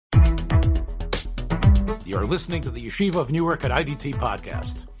You're listening to the Yeshiva of Newark at IDT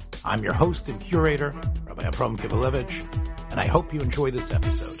podcast. I'm your host and curator, Rabbi Abram Kibalevich, and I hope you enjoy this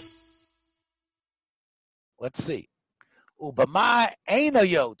episode. Let's see. Ubama Aina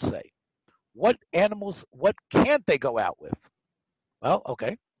Yotze. What animals, what can't they go out with? Well,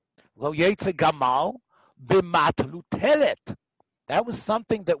 okay. Lo Yetze Gamal Bimat Lutelet. That was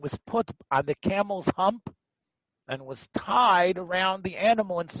something that was put on the camel's hump and was tied around the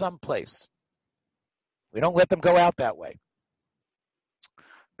animal in some place. We don't let them go out that way.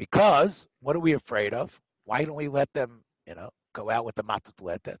 Because, what are we afraid of? Why don't we let them, go out with the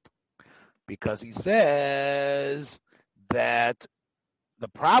matutletet? Because he says that the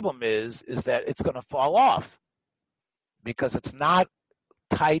problem is that it's going to fall off. Because it's not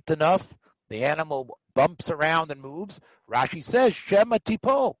tight enough. The animal bumps around and moves. Rashi says, Shema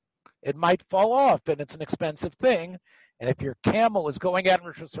Tipo. It might fall off, and it's an expensive thing. And if your camel is going out in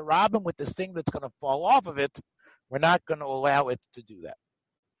Rosh Hashanah with this thing that's going to fall off of it, we're not going to allow it to do that.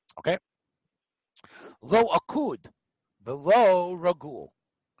 Okay? Lo akud, below ragul.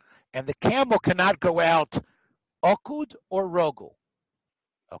 And the camel cannot go out akud or rogul.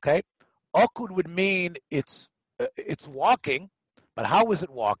 Okay? Akud would mean it's walking, but how is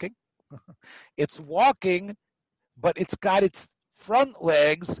it walking? It's walking, but it's got its front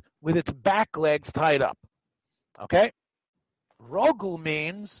legs with its back legs tied up. Okay? Rogul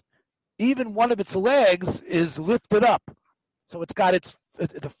means even one of its legs is lifted up. So it's got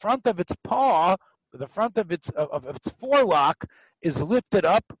the front of its paw, the front of its forelock is lifted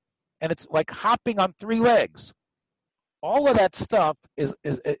up, and it's like hopping on three legs. All of that stuff is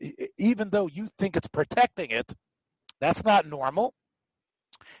even though you think it's protecting it, that's not normal.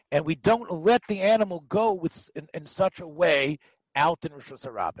 And we don't let the animal go in such a way out in Rosh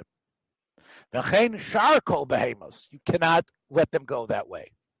Hashanah. You cannot let them go that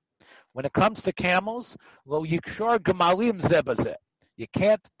way. When it comes to camels, lo yikshor gemalim zebazeh. You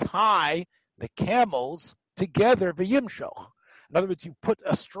can't tie the camels together v'yimshoch. In other words, you put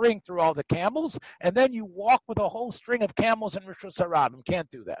a string through all the camels, and then you walk with a whole string of camels in Rosh Hashanah. You can't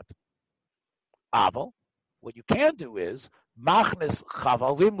do that. Aval, what you can do is machnes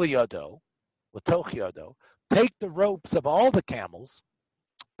chavalim liyodo, l'toch yodo. Take the ropes of all the camels,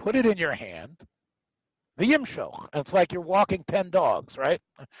 put it in your hand, the yimshoch, and it's like you're walking 10 dogs, right?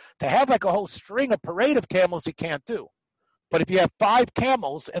 To have like a whole string, a parade of camels, you can't do. But if you have 5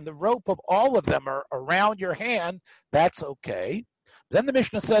 camels and the rope of all of them are around your hand, that's okay. Then the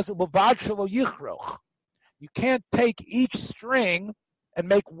Mishnah says, you can't take each string and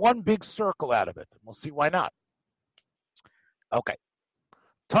make one big circle out of it. We'll see why not. Okay.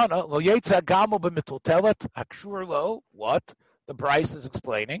 Tana, lo yetza gamo b'mitutelet, akshur lo, what? The Bryce is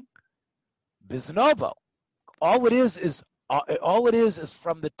explaining. Biznovo. All it is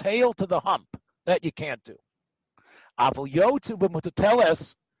from the tail to the hump. That you can't do. Aval yotzu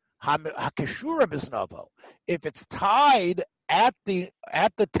b'mituteles hakeshura biznovo. If it's tied at the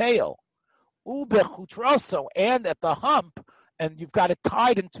tail, ubechutroso, and at the hump, and you've got it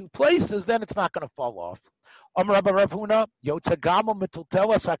tied in 2 places, then it's not going to fall off. If you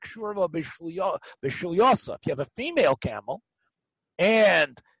have a female camel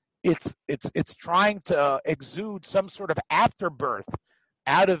and it's trying to exude some sort of afterbirth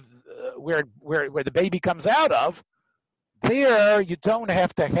out of where the baby comes out of, there you don't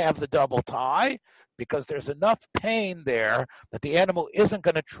have to have the double tie because there's enough pain there that the animal isn't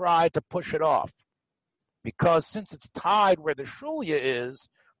going to try to push it off. Because since it's tied where the shulia is,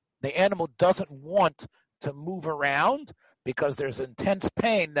 the animal doesn't want to move around because there's intense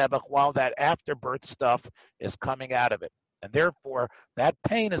pain, Nebuch, while that afterbirth stuff is coming out of it. And therefore, that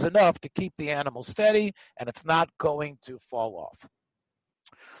pain is enough to keep the animal steady, and it's not going to fall off.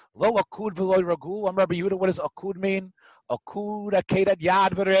 Lo akud v'lo ragul. Rabbi Yehuda, what does akud mean? Akud akedat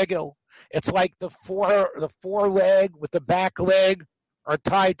yad v'regel. It's like the foreleg with the back leg are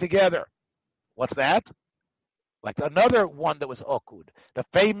tied together. What's that? Like another one that was akud, the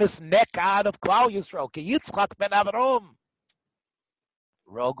famous nekad of Klal Yisrael, Ki Yitzchak ben Avram.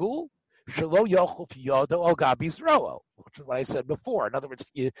 Rogul shelo yochuf yodo al gab Yisrael, which is what I said before. In other words,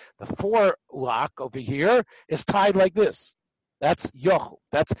 the forelock over here is tied like this. That's yochuf.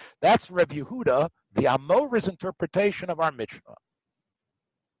 That's Reb Yehuda, the Amorah's interpretation of our Mishnah.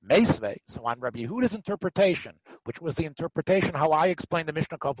 Meisvei. So on Reb Yehuda's interpretation, which was the interpretation how I explained the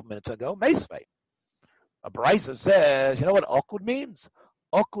Mishnah a couple minutes ago, Meisvei. A Brisa says, you know what akud means?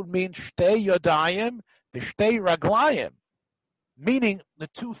 Akud means shtei yodayim v'shtei raglayim, meaning the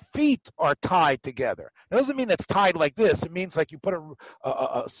 2 feet are tied together. It doesn't mean it's tied like this. It means like you put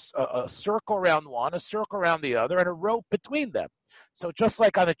a circle around one, a circle around the other, and a rope between them. So just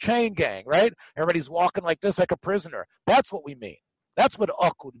like on a chain gang, right? Everybody's walking like this, like a prisoner. That's what we mean. That's what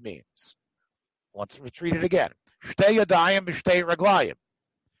akud means. Let's read it again. Shtei yadayim b'shtei raglayim.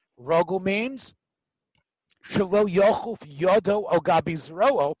 Rogel means shelo yochuf yodo o gabi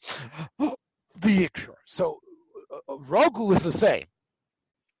zroo v'yikshur. So rogel is the same.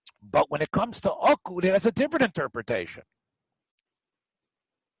 But when it comes to akud, it has a different interpretation.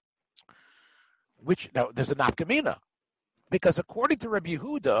 Which, now, there's a nafkamina. Because according to Rabbi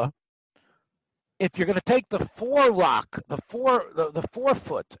Yehuda, if you're going to take the forelock, the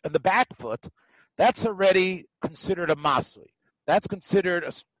forefoot and the back foot, that's already considered a masui. That's considered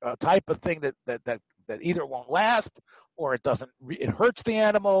a type of thing that either won't last or it doesn't. It hurts the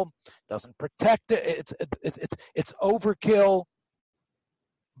animal, doesn't protect it. It's overkill.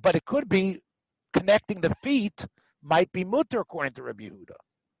 But it could be connecting the feet might be mutter according to Rabbi Yehuda.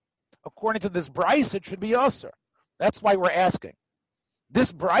 According to this brisa, it should be usher. That's why we're asking.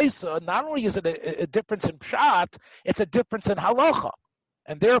 This brisa, not only is it a difference in pshat, it's a difference in halacha.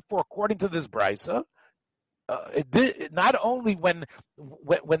 And therefore, according to this brisa, not only when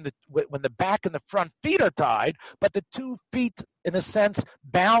the back and the front feet are tied, but the 2 feet, in a sense,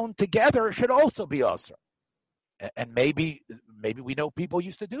 bound together should also be usher. And maybe we know people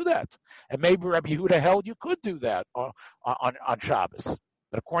used to do that. And maybe Rabbi Yehuda held you could do that on Shabbos.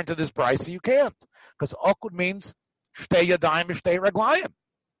 But according to this brisa, you can't. Because akud means shtei yadayim v'shtei raglayim.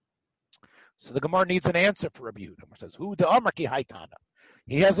 So the Gemara needs an answer for Rabbi Yehuda. It says, Hu de'amar ki hai tana.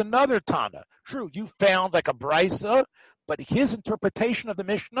 He has another tana. True, you found like a brisa, but his interpretation of the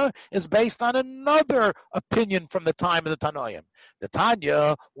Mishnah is based on another opinion from the time of the Tanoim. The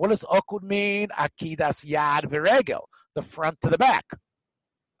Tanya, what does akud mean? Akidas yad v'regel, the front to the back.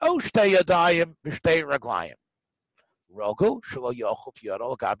 O shtei yadayim v'shtei raglayim. Rogel shelo yochuf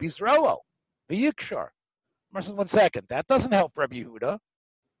yodol gabi zroo v'yikshar. Says, 1 second. That doesn't help Rabbi Yehuda.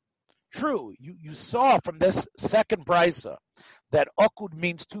 True, you saw from this second brisa that akud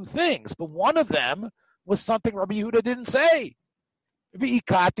means 2 things, but one of them was something Rabbi Yehuda didn't say.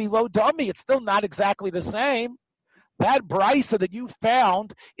 V'ikati lo dami. It's still not exactly the same. That brisa that you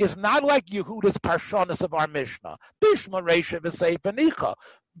found is not like Yehuda's parshonis of our Mishnah. Bishma reisha v'seif nicha.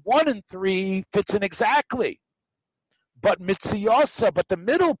 1 and 3 fits in exactly. But mitziyasa, but the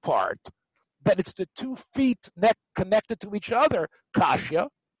middle part, that it's the 2 feet connected to each other, kashya.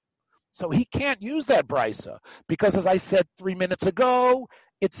 So he can't use that brisa because, as I said 3 minutes ago,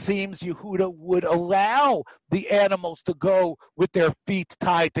 it seems Yehuda would allow the animals to go with their feet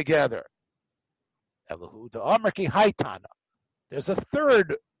tied together. There's a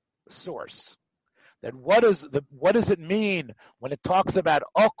third source. That what does it mean when it talks about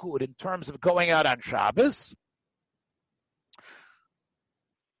akud in terms of going out on Shabbos?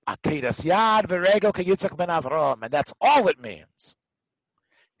 Akidas yad v'regel keyitzak ben Avram, and that's all it means.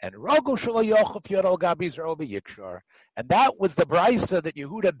 And rogel shelo yochuf yodol gabi zroo v'yikshar, and that was the brisa that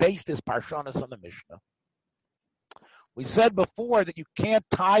Yehuda based his parshonis on the Mishnah. We said before that you can't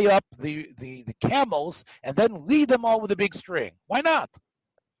tie up the camels and then lead them all with a big string. Why not?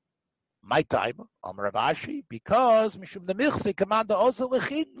 My time, Amar Rav Ashi, because mishum the michsi commanda also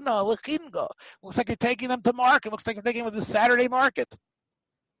lechinga. Looks like you're taking them to market. Looks like you're taking them to the Saturday market.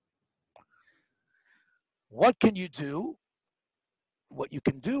 What can you do? What you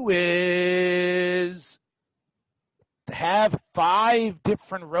can do is to have 5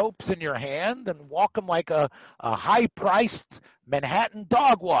 different ropes in your hand and walk them like a high-priced Manhattan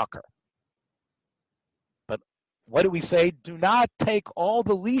dog walker. But what do we say? Do not take all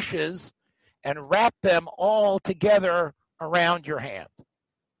the leashes and wrap them all together around your hand.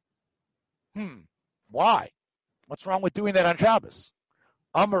 Why? What's wrong with doing that on Shabbos?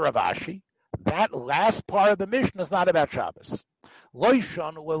 Amar Rav Ashi, that last part of the Mishnah is not about Shabbos.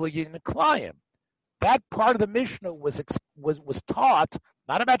 Loishon Klayim. That part of the Mishnah was taught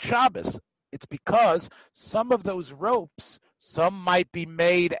not about Shabbos. It's because some of those ropes, some might be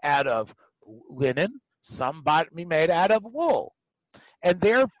made out of linen, some might be made out of wool. And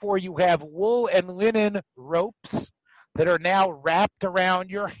therefore you have wool and linen ropes that are now wrapped around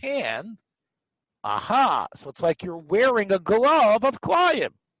your hand. Aha! So it's like you're wearing a glove of Klayim.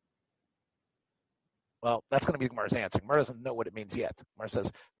 Well, that's going to be Gemara's answer. Gemara doesn't know what it means yet. Gemara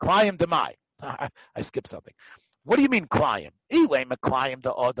says, Klayim demai. I skipped something. What do you mean Klayim? Ilema Klayim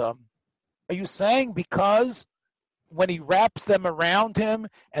da Adam. Are you saying because when he wraps them around him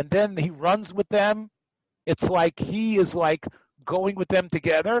and then he runs with them, it's like he is like going with them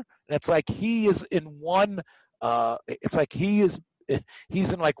together? And it's like he is in one, it's like he's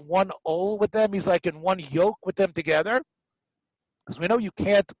in like one ol with them. He's like in one yoke with them together. Because we know you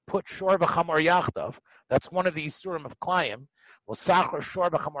can't put shor v'chamor yachdav. That's one of the isurim of Klayim.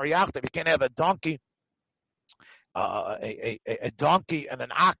 You can't have a donkey, a donkey and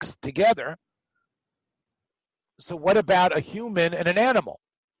an ox together. So what about a human and an animal?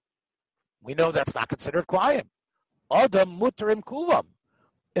 We know that's not considered klayim. Adam mutarim kulam.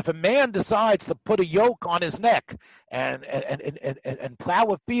 If a man decides to put a yoke on his neck and plow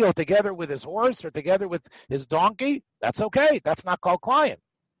a field together with his horse or together with his donkey, that's okay. That's not called klayim.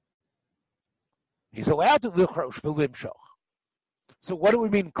 He's allowed to lichrosh v'limshoch. So what do we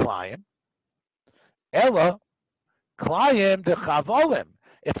mean klayim? Ella klayim de chavolim.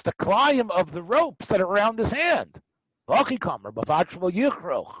 It's the klayim of the ropes that are around his hand. V'achikamer b'vatshvo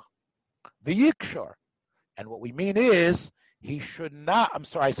yichroch v'yikshor. And what we mean is, he should not, I'm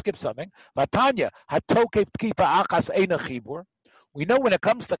sorry, I skipped something. Vatanya, hatokep tkipa achas eina chibur. We know when it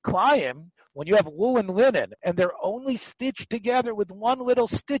comes to klayim, when you have wool and linen, and they're only stitched together with one little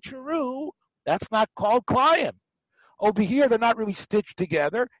stitcheroo, that's not called klayim. Over here, they're not really stitched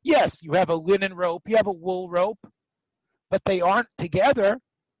together. Yes, you have a linen rope, you have a wool rope, but they aren't together.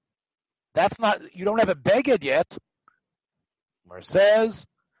 That's not, you don't have a beged yet. Where it says,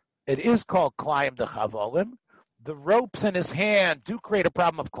 it is called klayim de chavolim. The ropes in his hand do create a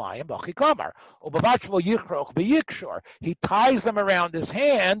problem of klayim. He ties them around his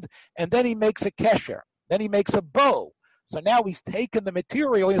hand, and then he makes a kesher. Then he makes a bow. So now he's taken the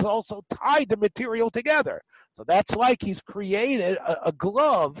material. He's also tied the material together. So that's like he's created a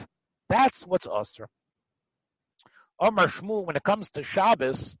glove. That's what's usher. Omar Shmuel, when it comes to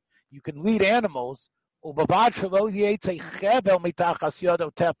Shabbos, you can lead animals.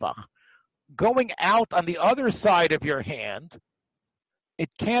 Going out on the other side of your hand, it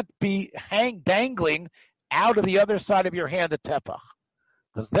can't be dangling out of the other side of your hand at tefach,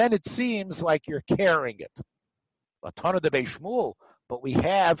 because then it seems like you're carrying it. But we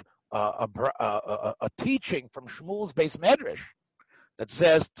have a teaching from Shmuel's Beis Medrash that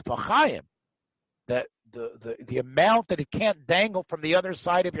says tefachayim, that the amount that it can't dangle from the other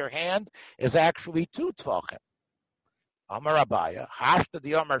side of your hand is actually 2 tefachim. Amar Abaya, Hashta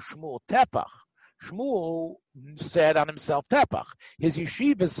di Amar Shmuel Tepach. Shmuel said on himself Tepach. His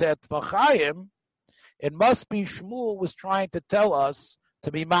yeshiva said Tvachayim. It must be Shmuel was trying to tell us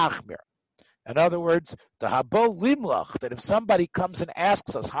to be machmir. In other words, the habo limlach, that if somebody comes and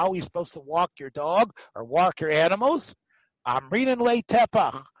asks us how are you supposed to walk your dog or walk your animals, Amrin and lay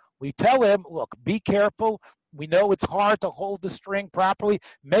Tepach. We tell him, look, be careful. We know it's hard to hold the string properly.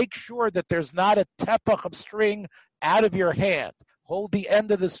 Make sure that there's not a tepach of string out of your hand. Hold the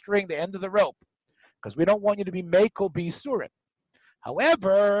end of the string, the end of the rope, because we don't want you to be meko b'isurin.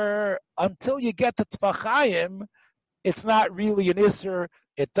 However, until you get to tfachayim, it's not really an isser.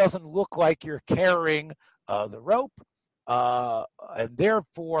 It doesn't look like you're carrying the rope, and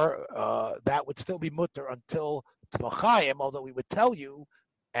therefore that would still be mutter until tfachayim, although we would tell you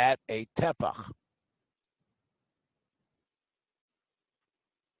at a tepach.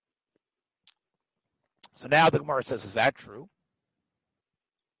 So now the Gemara says, is that true?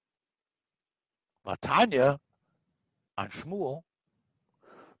 Matanya on Shmuel,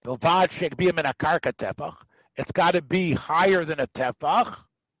 it's got to be higher than a tefach.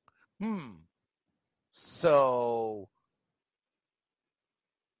 So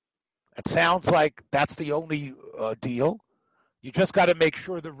it sounds like that's the only deal. You just got to make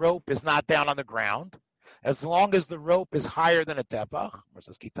sure the rope is not down on the ground. As long as the rope is higher than a tefach,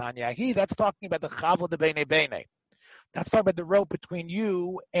 that's talking about the chavla de bene bene. That's talking about the rope between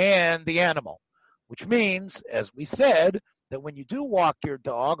you and the animal, which means, as we said, that when you do walk your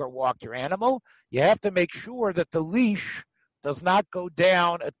dog or walk your animal, you have to make sure that the leash does not go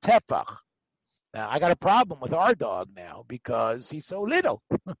down a tefach. Now, I got a problem with our dog now because he's so little.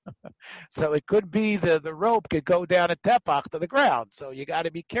 So it could be the rope could go down a tefach to the ground. So you got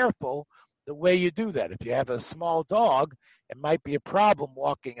to be careful the way you do that. If you have a small dog, it might be a problem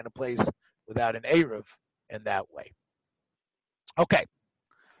walking in a place without an Eruv in that way. Okay.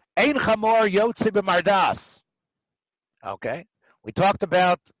 Ein chamor yotze b'mardas. Okay. We talked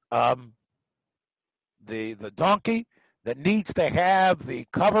about the donkey that needs to have the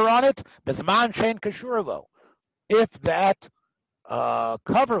cover on it. Bezman shein kashurlo. If that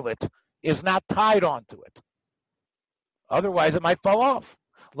coverlet is not tied onto it. Otherwise, it might fall off.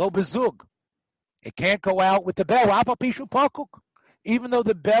 Lo bezug. It can't go out with the bell. Even though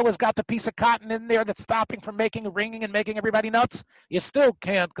the bell has got the piece of cotton in there that's stopping from making ringing and making everybody nuts, you still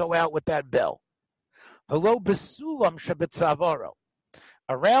can't go out with that bell. Around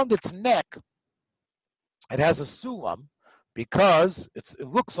its neck, it has a sulam because it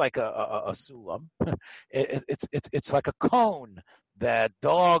looks like a sulam. It's like a cone that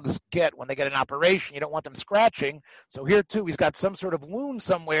dogs get when they get an operation. You don't want them scratching. So here too, he's got some sort of wound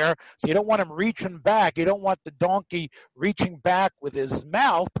somewhere. So you don't want him reaching back. You don't want the donkey reaching back with his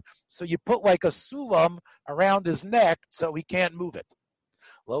mouth. So you put like a sulam around his neck so he can't move it.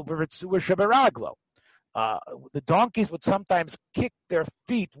 Lo b'ritzua sheberaglo. The donkeys would sometimes kick their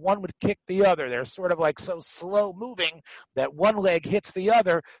feet. One would kick the other. They're sort of like so slow moving that one leg hits the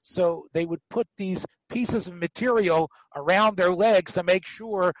other. So they would put these pieces of material around their legs to make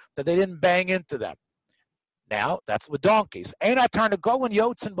sure that they didn't bang into them. Now, that's with donkeys. Eina tarnagolen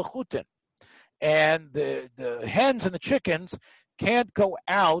yotzin b'chutin. And the hens and the chickens can't go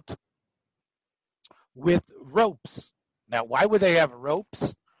out with ropes. Now, why would they have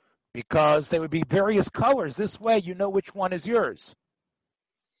ropes? Because they would be various colors. This way, you know which one is yours.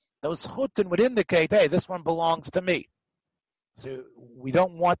 Those chutin would indicate, hey, this one belongs to me. So we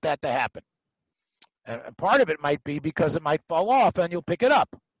don't want that to happen. And part of it might be because it might fall off and you'll pick it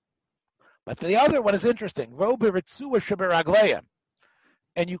up. But the other one is interesting.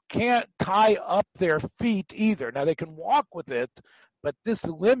 And you can't tie up their feet either. Now, they can walk with it, but this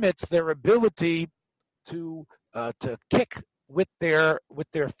limits their ability to kick with their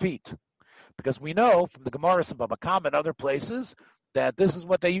feet, because we know from the Gemara and Baba Kama and other places that this is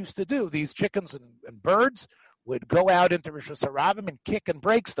what they used to do. These chickens and birds would go out into Rishus Harabim and kick and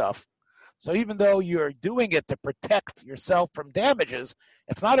break stuff. So even though you're doing it to protect yourself from damages,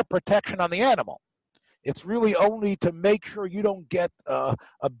 it's not a protection on the animal. It's really only to make sure you don't get a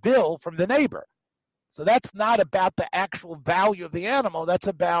bill from the neighbor. So that's not about the actual value of the animal. That's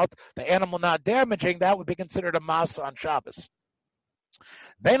about the animal not damaging. That would be considered a masa on Shabbos.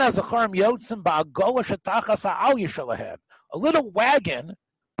 A little wagon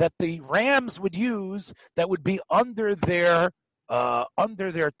that the rams would use that would be under their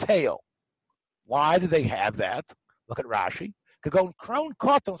tail. Why do they have that? Look at Rashi. Could go in Kron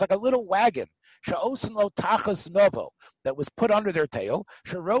Koton. It's like a little wagon. Sha'osin lo tachas novo, that was put under their tail.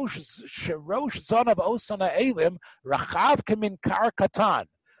 Sherosh zonav osana elim rachav kamin kar katan,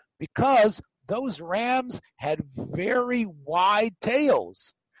 because those rams had very wide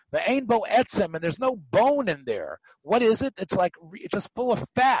tails. The ainbo etzem, and there's no bone in there. What is it? It's like just full of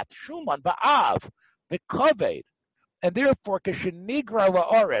fat. Shuman ba'av v'koved, and therefore keshenigra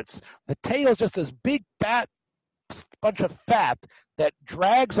la'oretz, the tail is just this big fat bunch of fat that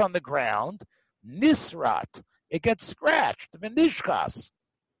drags on the ground. Nisrat, it gets scratched. V'nishkas.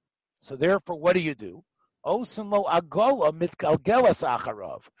 So therefore, what do? Osin lo agola mitgalgelas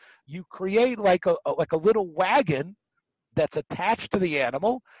acharov. You create like a little wagon that's attached to the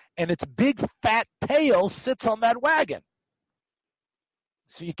animal, and its big fat tail sits on that wagon.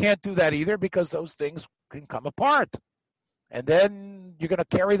 So you can't do that either, because those things can come apart. And then you're going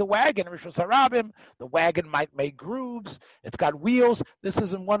to carry the wagon, Rishus Harabim. The wagon might make grooves. It's got wheels. This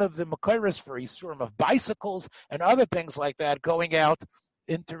is in one of the Makairis for Yisurim of bicycles and other things like that going out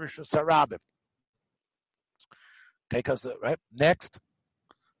into Rishus Harabim. Okay, right? Next.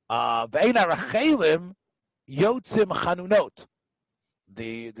 Ve'ena rachelim yotzim chanunot.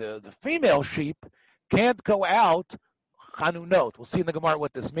 The female sheep can't go out chanunot. We'll see in the Gemara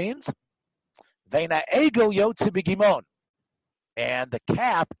what this means. Ve'ena egel yotzim b'gimon. And the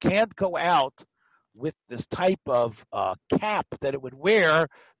calf can't go out with this type of cap that it would wear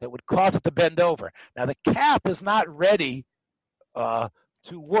that would cause it to bend over. Now, the calf is not ready to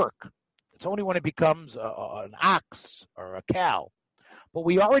work. It's only when it becomes an ox or a cow. But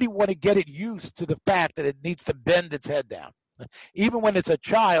we already want to get it used to the fact that it needs to bend its head down. Even when it's a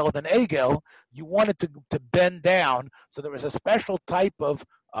child, an egel, you want it to bend down. So there was a special type of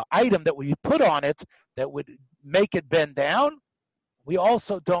item that we put on it that would make it bend down. We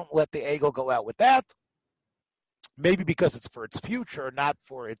also don't let the egel go out with that, maybe because it's for its future, not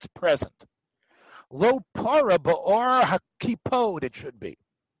for its present. Lo para ba'or hakipod, it should be.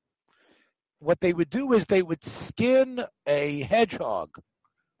 What they would do is they would skin a hedgehog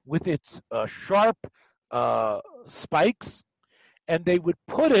with its sharp spikes, and they would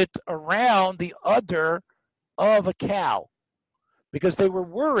put it around the udder of a cow, because they were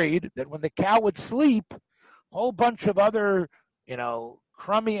worried that when the cow would sleep, a whole bunch of other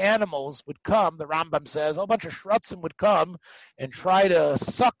crummy animals would come, the Rambam says, a whole bunch of shrutzim would come and try to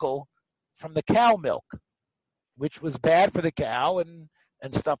suckle from the cow milk, which was bad for the cow and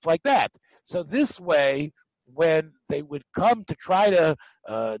stuff like that. So this way, when they would come to try to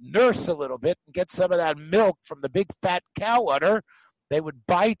nurse a little bit and get some of that milk from the big fat cow udder, they would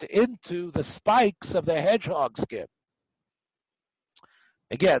bite into the spikes of the hedgehog skin.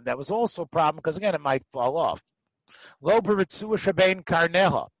 Again, that was also a problem because, again, it might fall off. Lo b'ritzua shebein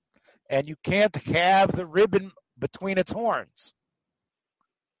karneha, and you can't have the ribbon between its horns.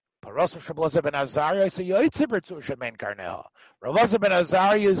 Rav ben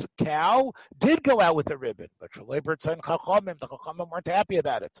Azariah's cow did go out with the ribbon, but the Chachamim weren't happy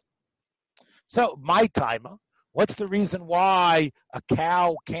about it. So, my timer, what's the reason why a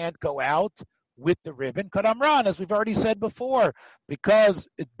cow can't go out with the ribbon? Kadamran, as we've already said before, because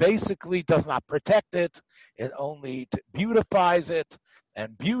it basically does not protect it, it only beautifies it,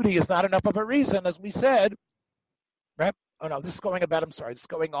 and beauty is not enough of a reason, as we said, right? Oh no, this is going on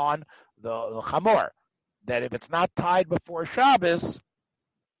the chamor, that if it's not tied before Shabbos,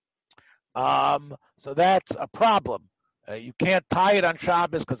 so that's a problem. You can't tie it on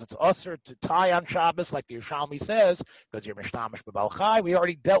Shabbos because it's usher to tie on Shabbos, like the Yerushalmi says, because you're mishtamish b'Baal Chai. We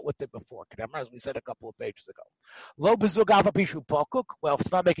already dealt with it before, as we said a couple of pages ago. Lo bezug afa pishu pokuk. Well, if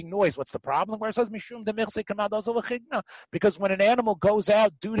it's not making noise, what's the problem? Where it says mishum demichse kamadozo l'chigna, because when an animal goes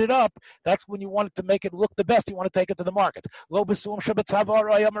out, duded up, that's when you want it to make it look the best. You want to take it to the market. Lo besum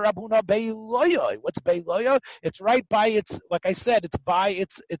shabetzavaroya merabuna beiloya. What's beiloya? It's right by its, like I said, it's by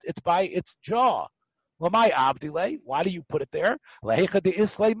its jaw. Why do you put it there?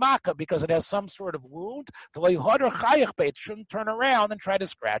 Because it has some sort of wound. It shouldn't turn around and try to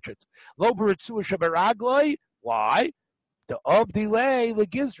scratch it. Why?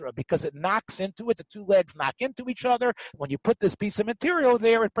 Because it knocks into it. The two legs knock into each other. When you put this piece of material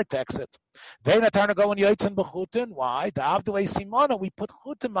there, it protects it. Why? We put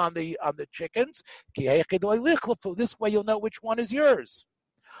chutim on the chickens. This way you'll know which one is yours.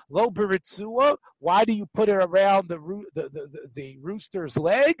 Lo beritzua, why do you put it around the rooster's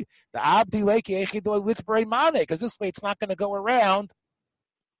leg? The abdi leki echidoy with breimane, because this way it's not going to go around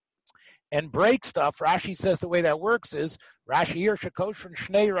and break stuff. Rashi says the way that works is Rashi here shekoshren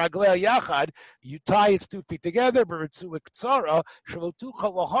shnei raglei yachad. You tie its 2 feet together. Beritzua ktsara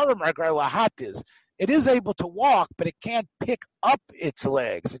shalotucha laharim raglei lahatiz. It is able to walk, but it can't pick up its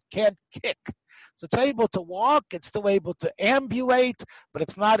legs. It can't kick. So it's able to walk, it's still able to ambulate, but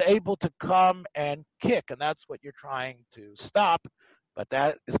it's not able to come and kick, and that's what you're trying to stop. But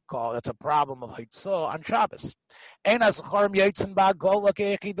that's a problem of Haitzah on Shabbos.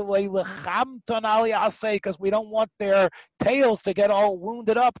 Because we don't want their tails to get all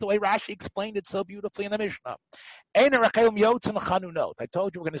wounded up the way Rashi explained it so beautifully in the Mishnah. I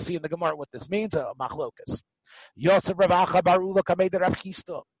told you we're going to see in the Gemara what this means, machlokas. Yosef Ravacha Barula Kamed Rav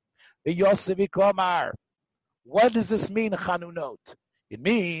Chisda. What does this mean, Chanunot? It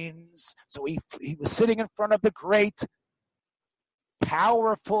means, so he was sitting in front of the great,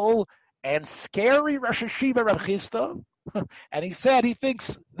 powerful, and scary Rosh Hashiva Rav Chisda, and he said he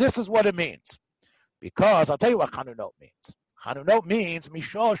thinks this is what it means. Because I'll tell you what Chanunot means. Chanunot means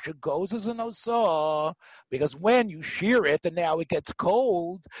Mishosha goes as an osa, because when you shear it and now it gets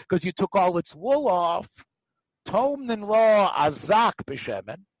cold because you took all its wool off, Tomnin lo azak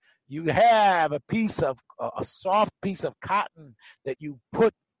b'shemen. You have a soft piece of cotton that you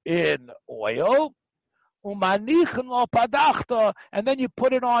put in oil, and then you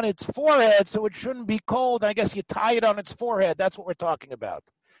put it on its forehead so it shouldn't be cold, and I guess you tie it on its forehead. That's what we're talking about.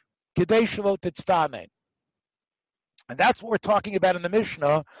 And that's what we're talking about in the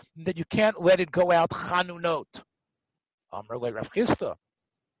Mishnah, that you can't let it go out chanunot. Rav Chisda.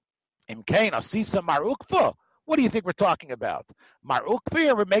 Imkain asisa marukva. What do you think we're talking about? Marukvi,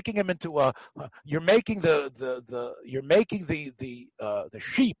 or we're making him into you're making the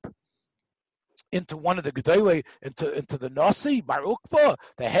sheep into one of the gedolei, into the nasi, Marukva,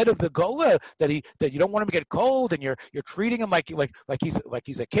 the head of the gola, that you don't want him to get cold, and you're treating him like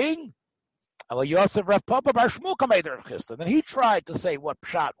he's a king. And then he tried to say what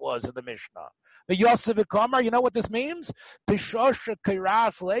pshat was in the Mishnah. The Yosef Kamar, you know what this means? Pishosha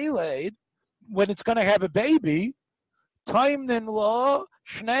kiras leiled. When it's going to have a baby, taimnin lo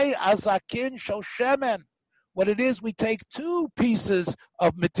shnei azakin shel shemen. What it is, we take 2 pieces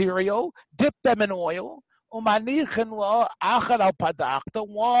of material, dip them in oil, umanichin lo achad al padachta,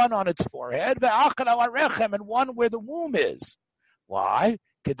 one on its forehead, ve'achad al arechem, and one where the womb is. Why?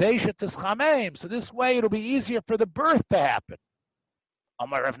 Kadesha tischameim. So this way it'll be easier for the birth to happen.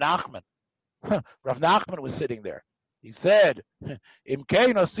 Amar Rav Nachman. Rav Nachman was sitting there. He said,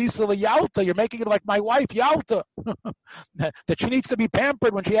 Imkeino Sisala Yalta, you're making it like my wife, Yalta. That she needs to be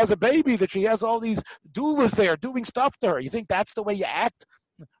pampered when she has a baby, that she has all these doulas there doing stuff to her. You think that's the way you act?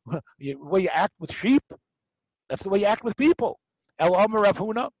 The way you act with sheep? That's the way you act with people. El Omer Rav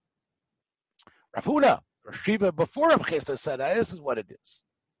Huna. Rav Huna, Shiva before Rav Chisda said, this is what it is.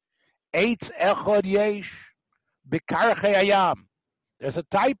 Eitz echod yesh b'karchei hayam. There's a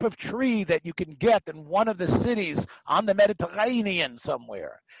type of tree that you can get in one of the cities on the Mediterranean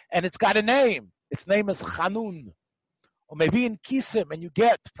somewhere, and it's got a name. Its name is Chanun. or maybe in kisim, and you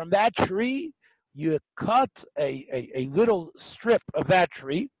get from that tree, you cut a little strip of that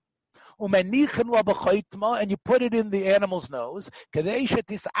tree, and you put it in the animal's nose, and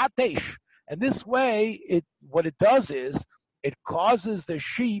this way, what it does is it causes the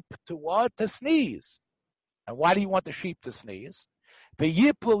sheep to what? To sneeze. And why do you want the sheep to sneeze? And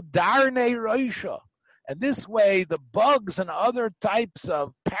this way, the bugs and other types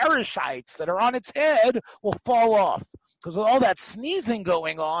of parasites that are on its head will fall off. Because with all that sneezing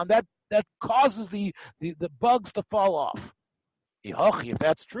going on, that causes the bugs to fall off. If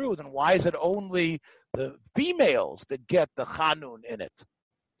that's true, then why is it only the females that get the chanun in it?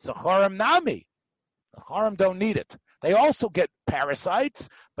 Zacharim nami. The Charim don't need it. They also get parasites,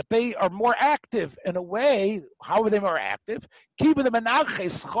 but they are more active in a way. How are they more active? Keeping them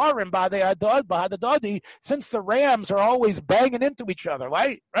since the Rams are always banging into each other,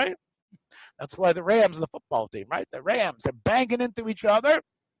 right? That's why the Rams are the football team, right? The Rams are banging into each other.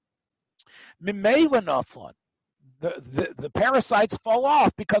 The parasites fall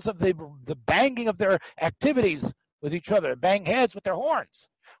off because of the banging of their activities with each other, bang heads with their horns.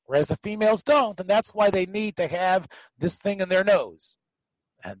 Whereas the females don't, and that's why they need to have this thing in their nose.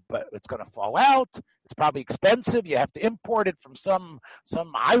 But it's going to fall out. It's probably expensive. You have to import it from some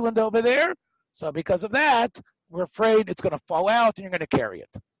island over there. So because of that, we're afraid it's going to fall out and you're going to carry it.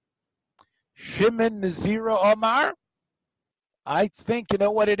 Shimon Nazira Omar, I think you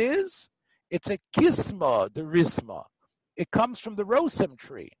know what it is? It's a kisma, the risma. It comes from the rosim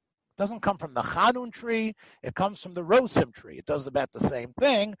tree. It doesn't come from the Chanun tree. It comes from the Rosim tree. It does about the same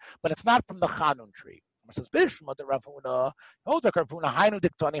thing, but it's not from the Chanun tree. It says, Bishma the Ravuna, Hainu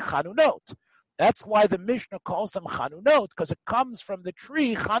Diktani Chanunot. That's why the Mishnah calls them Chanunot, because it comes from the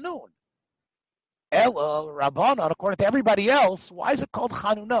tree Chanun. Ella, Rabbanon, according to everybody else, why is it called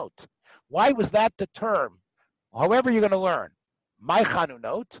Chanunot? Why was that the term? However you're going to learn. My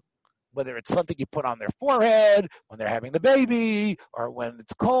Chanunot, whether it's something you put on their forehead, when they're having the baby, or when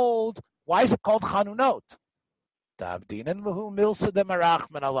it's cold. Why is it called Chanunot?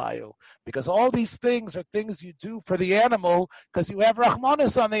 Because all these things are things you do for the animal, because you have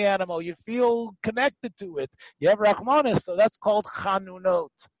Rahmanis on the animal. You feel connected to it. You have Rahmanis, so that's called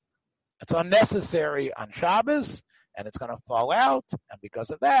Chanunot. It's unnecessary on Shabbos, and it's going to fall out, and because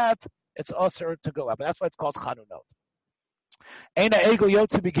of that, it's usher to go up. That's why it's called Chanunot. Eina egel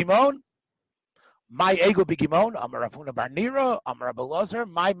yotze b'gimon, my egel b'gimon, Amar Rav Huna bar Nira, Amar Rabbi Elazar,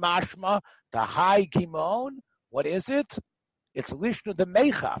 my mashma, the high gimon, what is it? It's lishnu the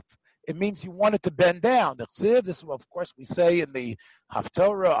mechaf. It means you want it to bend down. The chsiv, this is what, of course, we say in the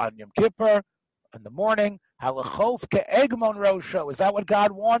Haftorah on Yom Kippur, in the morning, halachof ke'egmon rosho. Is that what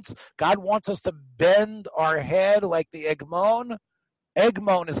God wants? God wants us to bend our head like the egmon.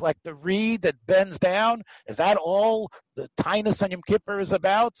 Egmon is like the reed that bends down. Is that all the Tainus on Yom Kippur is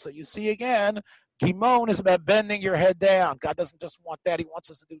about? So you see again, Gimon is about bending your head down. God doesn't just want that. He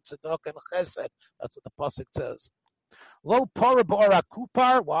wants us to do tzedakah and chesed. That's what the pasuk says. Lo para bara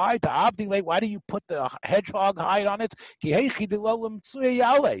kupar. Why? Why do you put the hedgehog hide on it? Because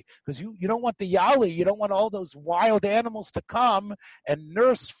you don't want the yali. You don't want all those wild animals to come and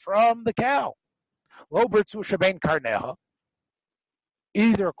nurse from the cow. Lo bertzu shebein karneha.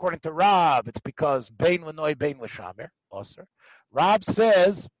 Either according to Rab, it's because Bein Lenoy, Bein L'Shamer, Osir. Rab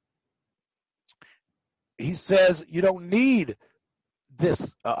says, you don't need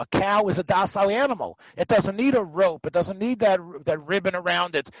this. A cow is a docile animal. It doesn't need a rope. It doesn't need that ribbon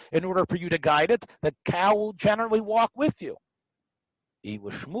around it in order for you to guide it. The cow will generally walk with you.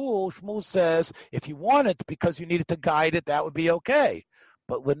 Shmuel says, if you want it because you need it to guide it, that would be okay.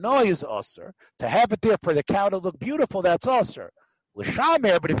 But Lenoy is Osir. To have it there for the cow to look beautiful, that's Osir.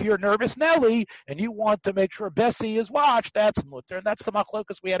 L'shamer, but if you're a nervous Nelly and you want to make sure Bessie is watched, that's mutter, and that's the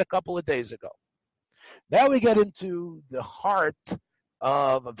machlokas we had a couple of days ago. Now we get into the heart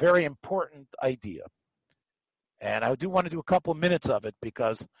of a very important idea, and I do want to do a couple of minutes of it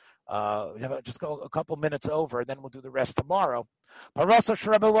because we have just go a couple minutes over, and then we'll do the rest tomorrow. Parasa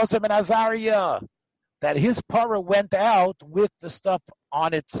Shrebel Losem and Azariah, that his para went out with the stuff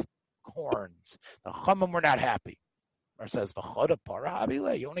on its horns. The Chumim were not happy. Or says, "V'choda para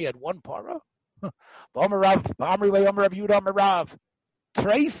habile." You only had one para. V'amarav, v'amrile, amarav Yudah, amarav.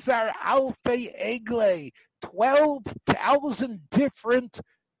 Tresar alfei egle, 12,000 different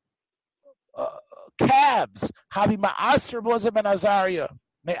calves. Habi ma'aser b'ozem and Azariah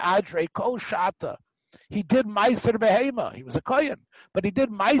me'adrei kol shata. He did meiser behema. He was a kohen, but he did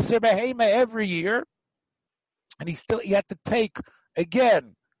meiser behema every year, and he had to take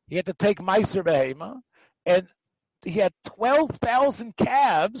meiser behema, and he had 12,000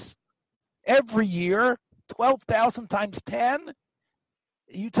 calves every year, 12,000 times 10?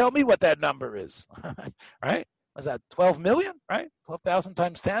 You tell me what that number is, right? Was that 12 million, right? 12,000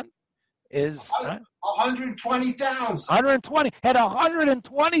 times 10 is, right? 120,000. 120. Had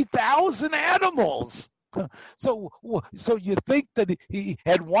 120,000 animals. So you think that he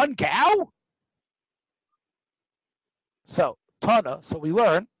had one cow? So, Tana, so we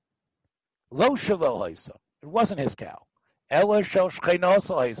learn, Lo Shelo Haisa. It wasn't his cow. Ela Shel Shchenos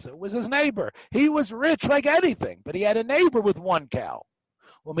Haisa. It was his neighbor. He was rich like anything, but he had a neighbor with one cow.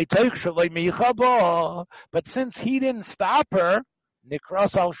 But since he didn't stop her,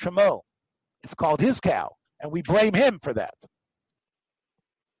 Nikras al Shemo. It's called his cow, and we blame him for that.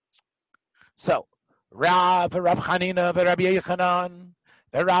 So, Rav Chanina, Rabbi Yechanan,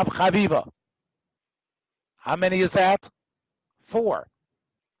 Rav Chaviva. How many is that? 4.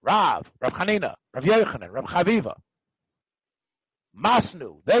 Rav Chanina, Rav Yechanan, Rav Chaviva.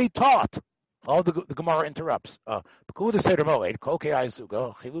 Masnu, they taught. Oh, the Gemara interrupts.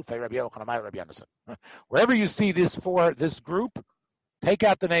 Wherever you see this group, take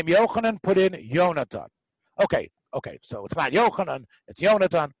out the name Yochanan, put in Yonatan. Okay, so it's not Yochanan, it's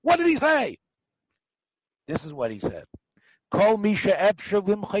Yonatan. What did he say? This is what he said.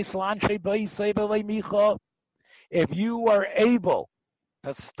 If you are able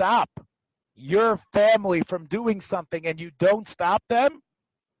to stop your family from doing something and you don't stop them,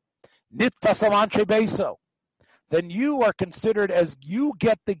 then you are considered as you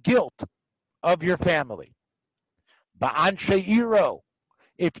get the guilt of your family.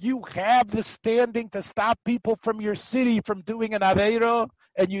 If you have the standing to stop people from your city from doing an aveira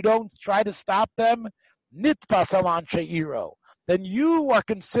and you don't try to stop them, then you are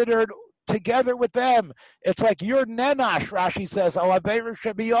considered together with them. It's like your nenash, Rashi says, al aveira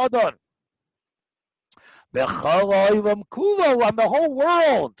shebiyodon. On the whole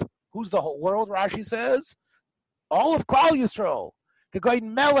world. Who's the whole world, Rashi says? All of Klal Yisrael.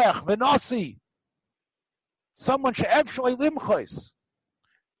 Kegoyin Melech, V'Nasi. Someone she'ev shalei limchos.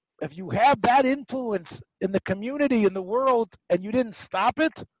 If you have that influence in the community, in the world, and you didn't stop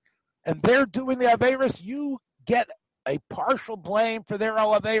it, and they're doing the Averis, you get a partial blame for their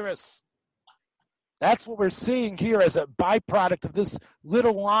Averis. That's what we're seeing here as a byproduct of this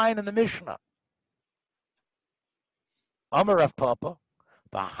little line in the Mishnah. Amar Rav Papa.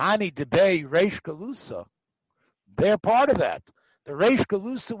 Bahani Debei Reish Galusa, they're part of that. The Reish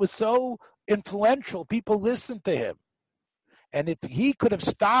Galusa was so influential, people listened to him. And if he could have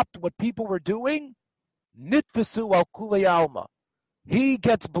stopped what people were doing, Nitfisu al Kulei Alma. He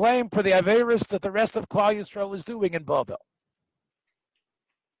gets blamed for the Averis that the rest of Klal Yisrael was doing in Babel.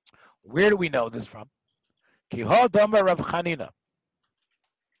 Where do we know this from? Kiha Damar Rav Chanina.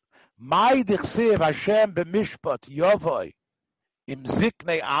 Mai dichsiv Hashem b'mishpat yovoi. Im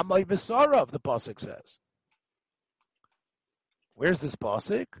ziknei amay v'sarav, the pasuk says. Where's this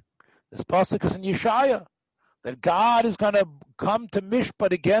pasuk? This pasuk is in Yeshaya, that God is going to come to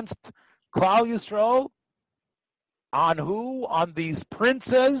mishpat against Klal Yisrael. On who? On these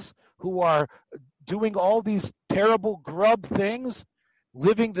princes who are doing all these terrible grub things,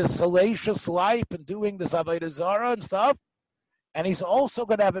 living this salacious life and doing this avodah zarah and stuff. And he's also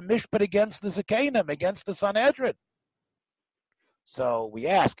going to have a mishpat against the Zekanim, against the Sanhedrin. So we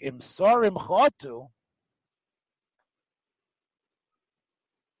ask, Im Sorim Chotu,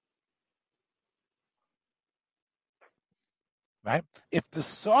 right? If the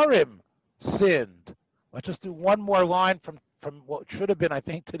Sorim sinned, let's just do one more line from what should have been, I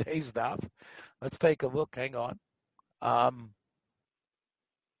think, today's daf. Let's take a look. Hang on.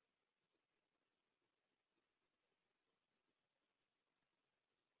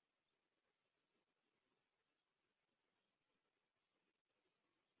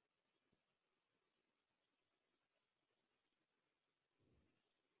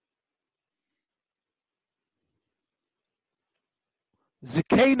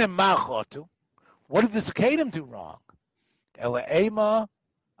 Zekanim machotu. What did the Zekanim do wrong? Ela ema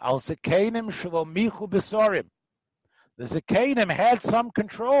al Zekanim shalomichu besorim. The Zekanim had some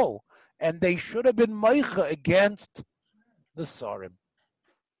control, and they should have been meicha against the Sorim.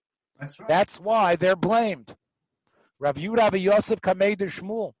 That's right. That's why they're blamed. Rav Yehuda Yosef Kamei de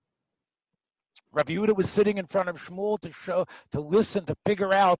Shmuel. Rav Yehuda was sitting in front of Shmuel to listen, to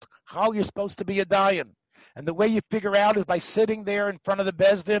figure out how you're supposed to be a dayan. And the way you figure out is by sitting there in front of the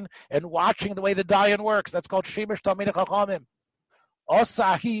Bezdin and watching the way the dayan works. That's called Shemesh Talmidei Chachamim.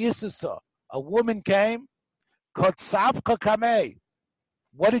 Osahi Yisisa. A woman came. Kotzavka Kamei.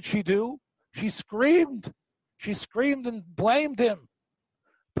 What did she do? She screamed. She screamed and blamed him.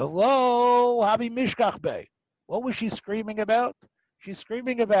 Below Habi Mishkach Bey. What was she screaming about? She's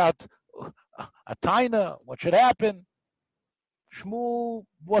screaming about a taina, what should happen? Shmuel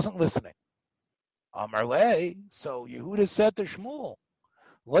wasn't listening. Amar le, so Yehuda said to Shmuel,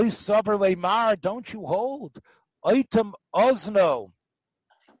 Lei savar leimar, don't you hold item ozno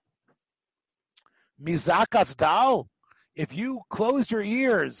mizakas dal? If you close your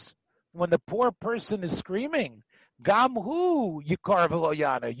ears when the poor person is screaming, gam hu yikar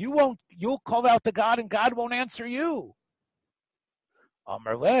v'loyana, you'll call out to God and God won't answer you.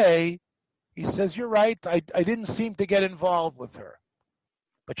 Amar le, he says, you're right, I didn't seem to get involved with her.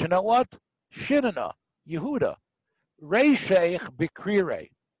 But you know what? Shinana, Yehuda, Reisheich Bikrire.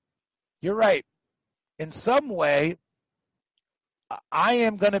 You're right. In some way, I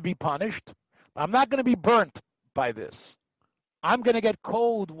am going to be punished. I'm not going to be burnt by this. I'm going to get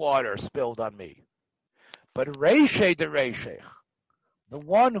cold water spilled on me. But Reisheich de Reisheich, the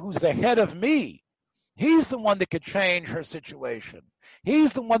one who's the head of me, he's the one that could change her situation.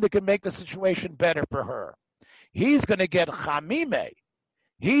 He's the one that can make the situation better for her. He's going to get Chamime.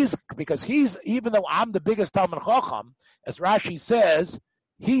 Because even though I'm the biggest Talmid Chacham, as Rashi says,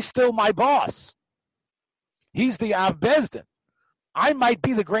 he's still my boss. He's the Av Bezdin. I might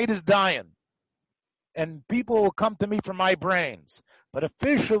be the greatest Dayan, and people will come to me for my brains. But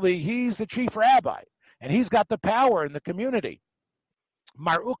officially, he's the chief rabbi, and he's got the power in the community.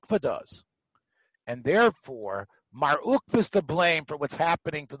 Mar Ukva does. And therefore, Mar Ukva is to blame for what's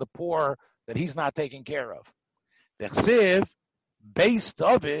happening to the poor that he's not taking care of. The Chsiv, based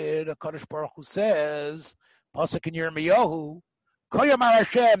of it, HaKadosh Baruch Hu says, Pasuk in Yirmiyahu, Koyamar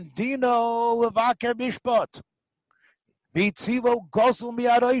Hashem, Dino Levaker Mishpat, Vitzivo Gosel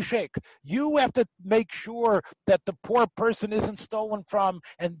Miadoishek. You have to make sure that the poor person isn't stolen from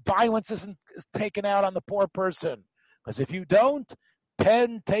and violence isn't taken out on the poor person. Because if you don't,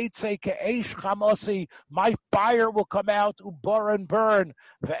 Pen Teitze Ke'esh Chamosi, my fire will come out, Ubor and burn,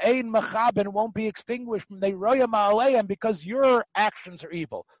 Ve'ein Mechaben won't be extinguished from the Roya Ma'aleim because your actions are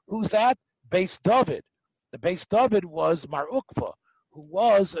evil. Who's that? Beis David. The Beis David was Mar Ukva, who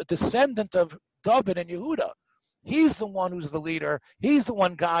was a descendant of David and Yehuda. He's the one who's the leader. He's the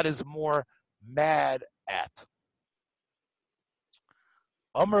one God is more mad at.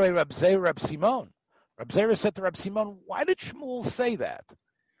 Omerei Reb Zera Reb Simon. Reb Zera said to Reb Simon, why did Shmuel say that?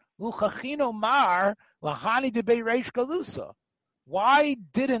 Why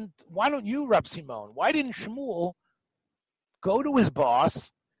don't you, Reb Simon, why didn't Shmuel go to his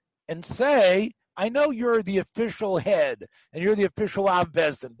boss and say, I know you're the official head and you're the official Av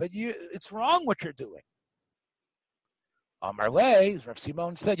Bezdin, but it's wrong what you're doing. Amar Le, Reb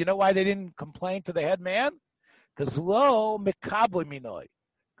Simon said, you know why they didn't complain to the head man? Because lo mikabli minoi.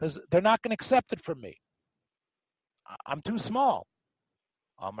 Because they're not going to accept it from me. I'm too small.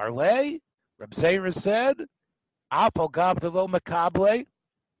 Amar Le, Reb Zera said, Apol gabdelo mikable.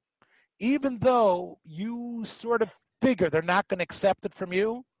 Even though you sort of figure they're not going to accept it from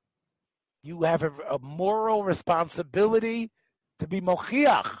you, you have a moral responsibility to be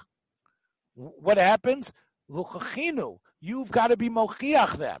mochiach. What happens? Luchachinu. You've got to be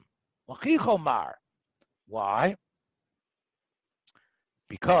mochiach them. Mochichomar. Why?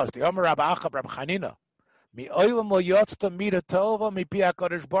 Because the Omer Rab Achab Rab Chanina, it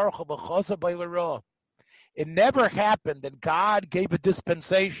never happened that God gave a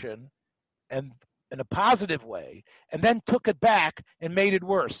dispensation and in a positive way, and then took it back and made it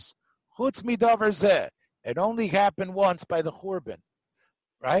worse. Chutz midavar zeh. It only happened once by the Churban,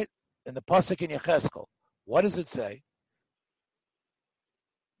 right? In the Pasuk in Yecheskel. What does it say?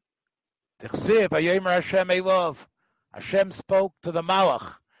 Tichsiv Vayomer Hashem Elov. Hashem spoke to the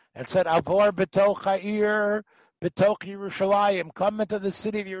Malach and said, Avor betoch ha'ir, betoch Yerushalayim. Come into the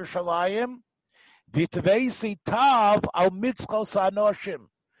city of Yerushalayim. V'tveisi tav al mitzchos ha'anoshim.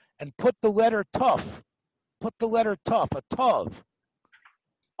 And put the letter Tov, a Tov,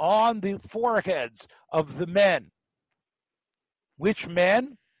 on the foreheads of the men. Which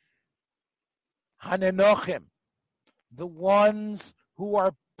men? Hanenochim, the ones who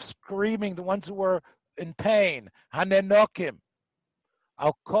are screaming, the ones who are in pain. Hanenokim,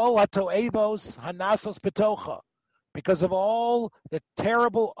 al kol hatoevos hanasos betocha, because of all the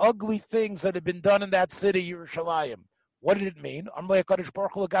terrible, ugly things that have been done in that city, Yerushalayim. What did it mean? Amrei HaKadosh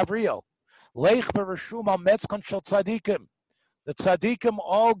Baruch Hu Gabriel, leich bereshum al metzkon shel tzadikim. The tzadikim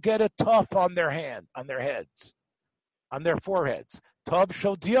all get a tuf on their heads, on their foreheads. Tov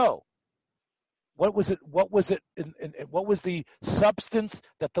shel dio. What was it? What was the substance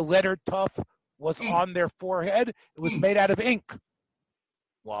that the letter tuf was on their forehead? It was made out of ink.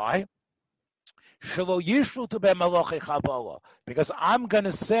 Why? Because I'm going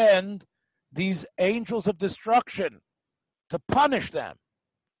to send these angels of destruction to punish them.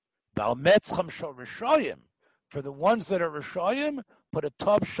 Balmetzchem shel Rishoyim. For the ones that are Rishoyim, put a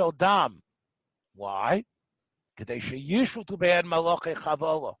tov shel dam. Why? Kadei sheyishul tu be'ed malachei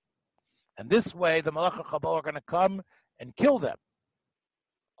chavola. And this way, the malachei chavola are going to come and kill them.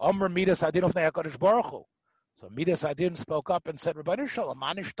 Omer midas adin of HaKadosh Baruch Hu. So midas adin spoke up and said, Rebbeinu Shalom,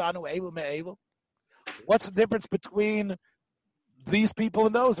 manishtanu elu me'elu. What's the difference between these people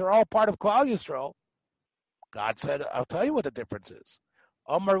and those? They're all part of Klal Yisrael. God said, I'll tell you what the difference is.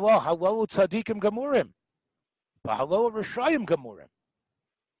 Omer lo halolu tzadikim gamurim, v'halolu rishayim gamurim.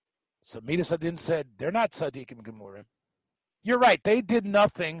 So midas adin said, they're not tzadikim gamurim. You're right. They did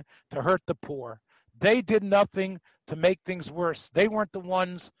nothing to hurt the poor. They did nothing to make things worse. They weren't the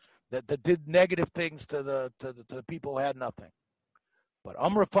ones that did negative things to the people who had nothing. But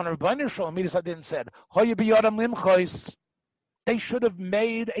Amr von Rebbeinu Shalom Midas Adin said, Hoye biyadam limchos. They should have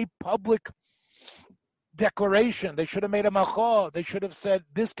made a public declaration. They should have made a macho. They should have said,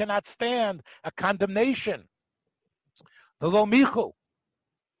 this cannot stand, a condemnation. V'lo michu.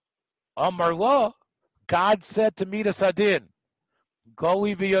 Amar lo, God said to Midas Adin,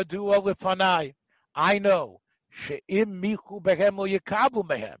 Goli v'yadua lefanai. I know. She'im michu behem lo yikabu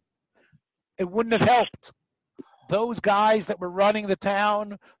mehem. It wouldn't have helped. Those guys that were running the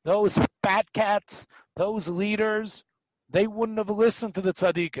town, those fat cats, those leaders, they wouldn't have listened to the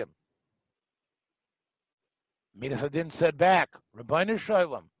tzaddikim. Midas Adin said back, Rebbeinu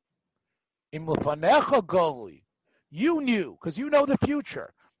Shalom, im lefanecha goli. You knew, because you know the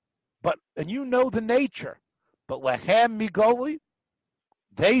future, and you know the nature. But lehem migoli,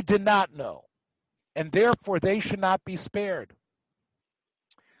 they did not know, and therefore they should not be spared.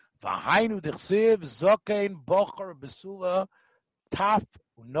 V'hainu d'chsiv zokein bocher besula taf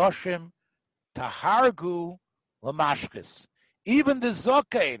unoshim tahargu lamashchis. Even the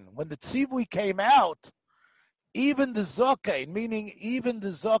zokein, when the tzivui came out, even the zokein, meaning even the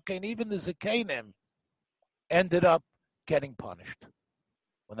zokein, even the zakenim, ended up getting punished.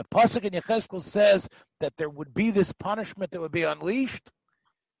 When the pasuk in Yechezkel says that there would be this punishment that would be unleashed,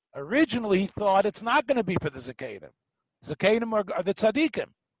 originally he thought it's not going to be for the zakenim. Zakenim are the tzaddikim.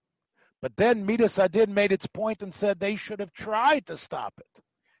 But then Midas Adin made its point and said they should have tried to stop it.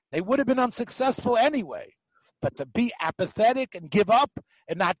 They would have been unsuccessful anyway. But to be apathetic and give up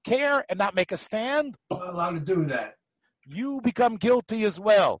and not care and not make a stand, Not allowed to do that. you become guilty as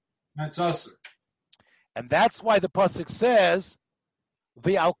well. That's us. And that's why the pasuk says,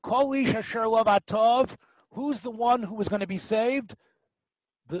 "V'al kol ish asher lo atov." Who's the one who was going to be saved?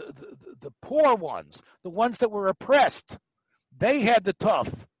 The poor ones, the ones that were oppressed. They had the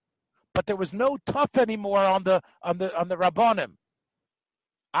tough. But there was no tough anymore on the Rabbanim.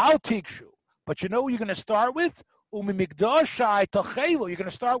 Al tikshu. But you know who you're going to start with? Umi mikdashai tachelu. You're going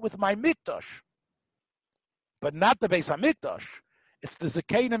to start with my mikdash. But not the Beis HaMikdash. It's the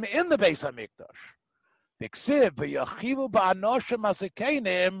zakenim in the Beis HaMikdash. V'ksiv v'yachivu ba'anoshim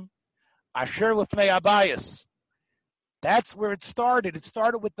hazakenim asher lefnei abayis. That's where it started. It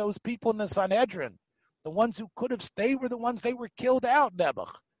started with those people in the Sanhedrin. The ones who could have, they were the ones, they were killed out,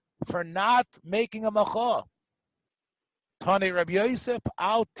 Nebuch, for not making a macha. Tani Rabbi Yosef,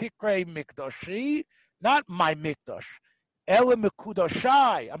 al tikrei mikdashi, not my mikdash. Ele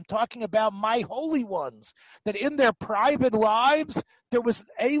mekudoshai. I'm talking about my holy ones. That in their private lives, there was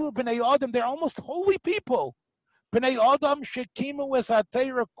Elu b'nei Adam. They're almost holy people. B'nei Adam shekimu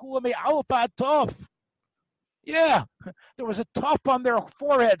esatera kulame alpa tov. Yeah, there was a top on their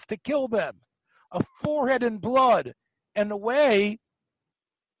foreheads to kill them. A forehead in blood. And the way,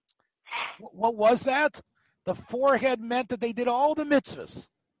 what was that? The forehead meant that they did all the mitzvahs,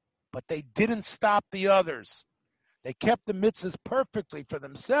 but they didn't stop the others. They kept the mitzvahs perfectly for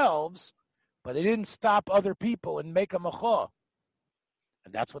themselves, but they didn't stop other people and make a macha.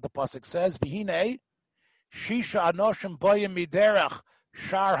 And that's what the pasuk says. V'hinei, shisha anoshim boyim miderach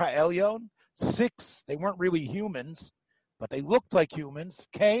shar ha'elyon. 6, they weren't really humans, but they looked like humans,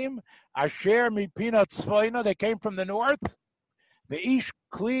 came, asher mipinat tzvoina, they came from the north, ve'ish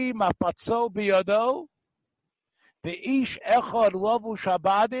kli mapatzo biyado, ve'ish echad lovu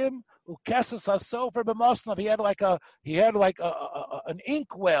shabadim, ukesas hasofer b'mosnav. He had like an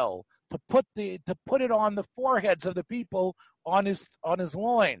inkwell to put it on the foreheads of the people on his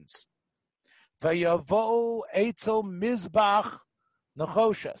loins. Vayavo etzel mizbach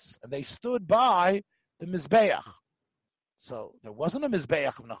Nechoshes, and they stood by the Mizbeach. So there wasn't a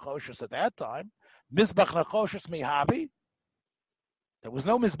Mizbeach of Nechoshes at that time. Mizbach Nechoshes Mihabi. There was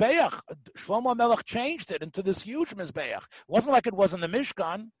no Mizbeach. Shlomo Melech changed it into this huge Mizbeach. It wasn't like it was in the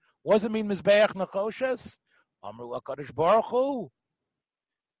Mishkan. Wasn't mean Mizbeach Nechoshes. Amru HaKadosh Baruch Hu.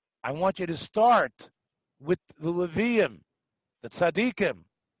 I want you to start with the Leviim, the Tzadikim,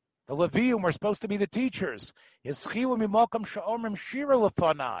 The Levium were supposed to be the teachers. That's the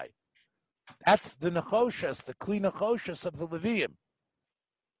nechoshes, the kli nechoshes of the Levium.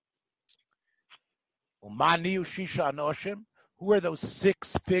 Who are those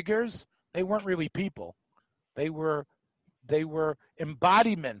 6 figures? They weren't really people. They were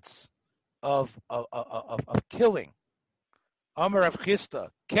embodiments of killing. Amar of Chista,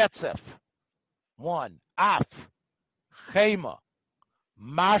 Ketzef, 1, Af, Chema,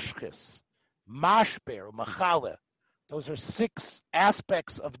 Mashchis, Mashber, Machale. Those are 6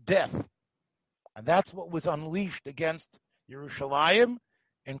 aspects of death. And that's what was unleashed against Yerushalayim,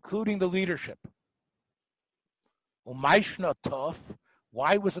 including the leadership. Umayshna Tov.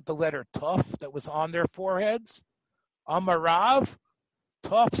 Why was it the letter Tov that was on their foreheads? Amarav.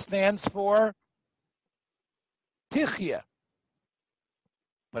 Tov stands for Tichya.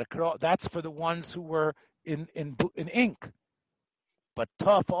 But that's for the ones who were in ink. But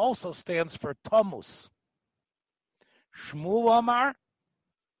Tov also stands for Tamus. Shmuel Amar,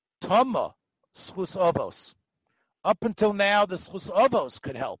 Tama, Schus Avos. Up until now, the Schus Avos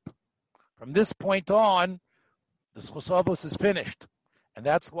could help. From this point on, the Schus Avos is finished. And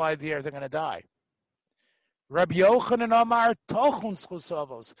that's why they're going to die. Rabbi Yochanan Amar, Tochun Schus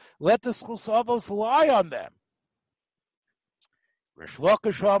Avos. Let the Schus Avos lie on them. Rish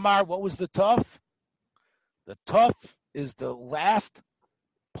Lakish Amar, what was the Tuf? The Tuf is the last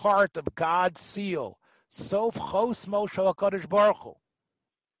part of God's seal. Sof Chos Moshe HaKadosh Baruch Hu.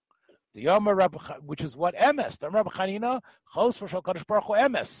 The Yomar Rabbi, which is what Emes. The Rabbi Chanina Chos Moshe HaKadosh Baruch Hu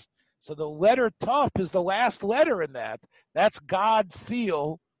Emes. So the letter Tuf is the last letter in that. That's God's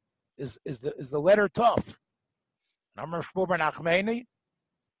seal. Is the letter Tuf. Amar Shmuel ben Achmeni.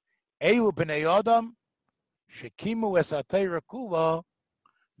 Elu b'nei Adam. Shekimu esatei rekula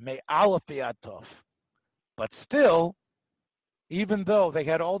me alaf Tuf. But still, even though they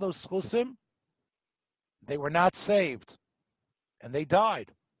had all those schusim, they were not saved. And they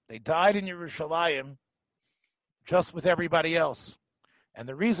died. They died in Yerushalayim just with everybody else. And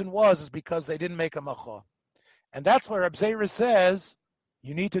the reason is because they didn't make a macha. And that's why Reb Zera says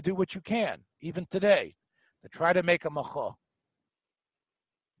you need to do what you can, even today, to try to make a macha.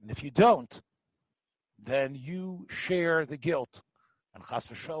 And if you don't, then you share the guilt. And chas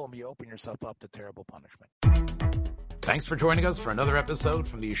v'sholom, you open yourself up to terrible punishment. Thanks for joining us for another episode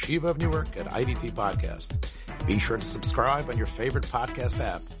from the Yeshiva of Newark at IDT Podcast. Be sure to subscribe on your favorite podcast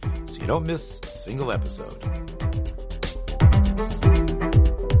app so you don't miss a single episode.